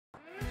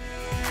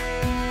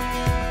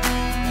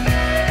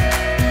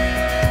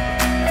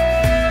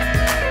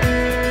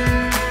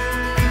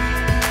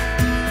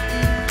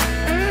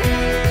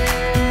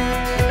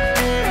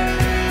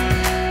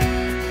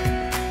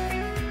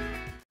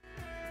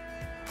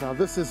Now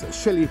this is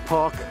Shelley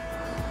Park.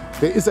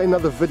 There is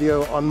another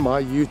video on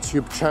my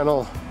YouTube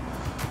channel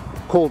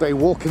called A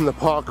Walk in the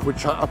Park,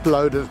 which I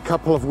uploaded a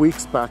couple of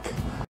weeks back.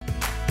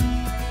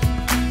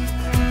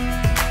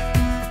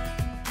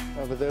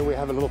 Over there we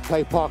have a little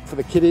play park for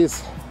the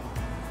kiddies.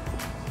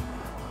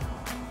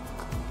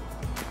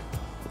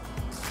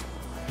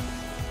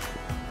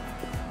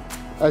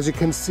 As you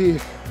can see,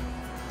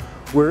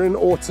 we're in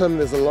autumn.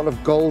 There's a lot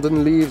of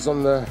golden leaves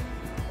on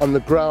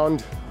the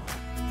ground.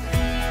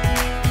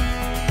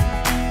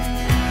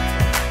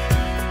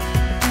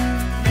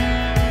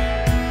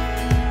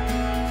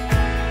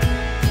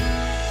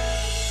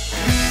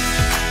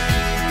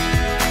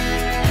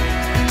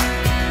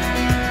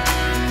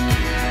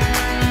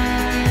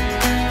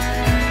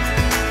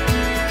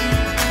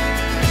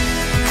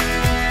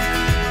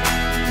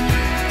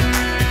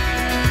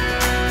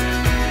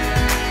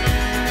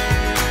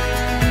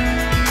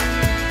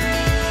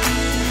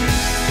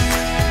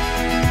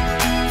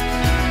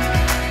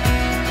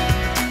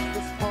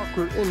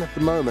 At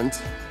the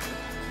moment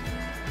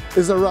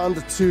is around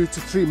a 2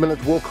 to 3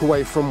 minute walk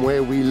away from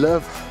where we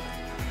live.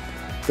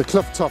 The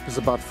cliff top is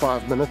about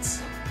 5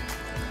 minutes,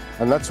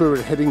 and that's where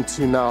we're heading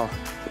to now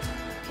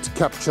to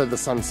capture the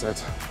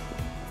sunset.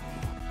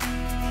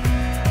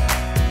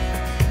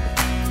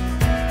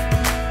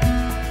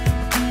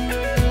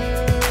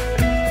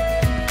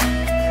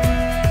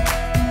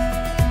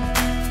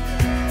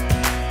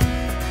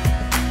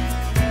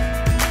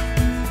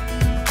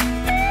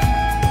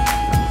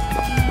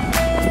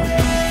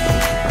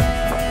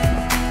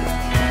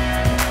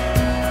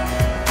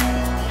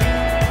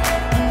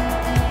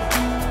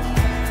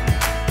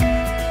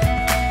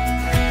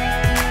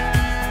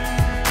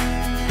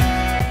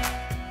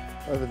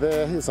 Over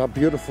there is our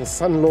beautiful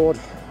Sun Lord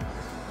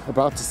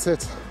about to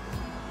set.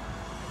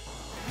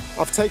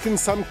 I've taken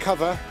some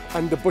cover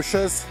under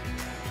bushes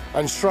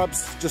and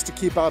shrubs just to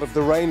keep out of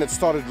the rain. It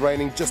started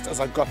raining just as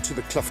I got to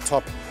the cliff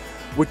top,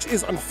 which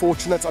is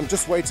unfortunate. I'm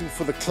just waiting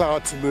for the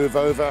cloud to move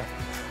over,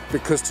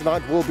 because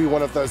tonight will be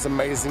one of those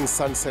amazing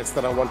sunsets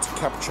that I want to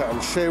capture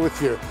and share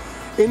with you.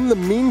 In the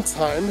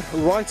meantime,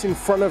 right in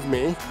front of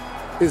me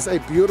is a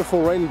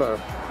beautiful rainbow.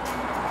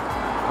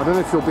 I don't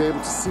know if you'll be able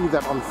to see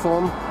that on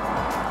film.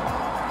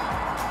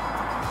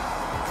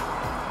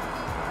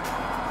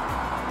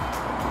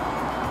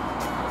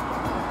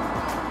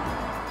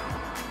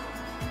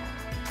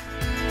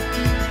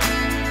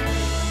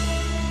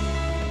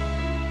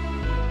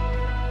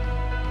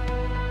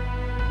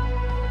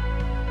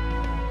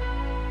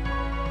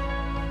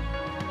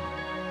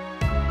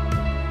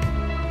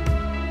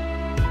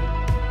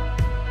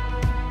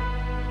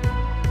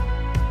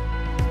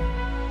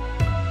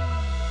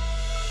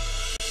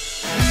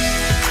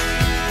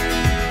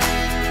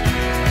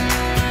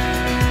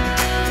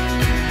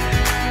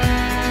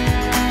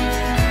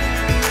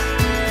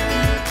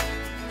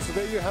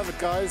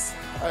 Guys,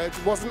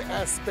 it wasn't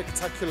as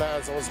spectacular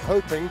as I was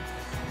hoping.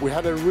 We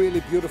had a really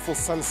beautiful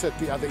sunset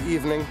the other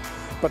evening,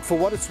 but for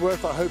what it's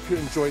worth, I hope you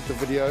enjoyed the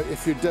video.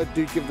 If you did,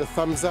 do give it a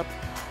thumbs up.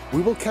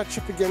 We will catch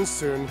up again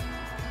soon.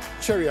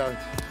 Cheerio.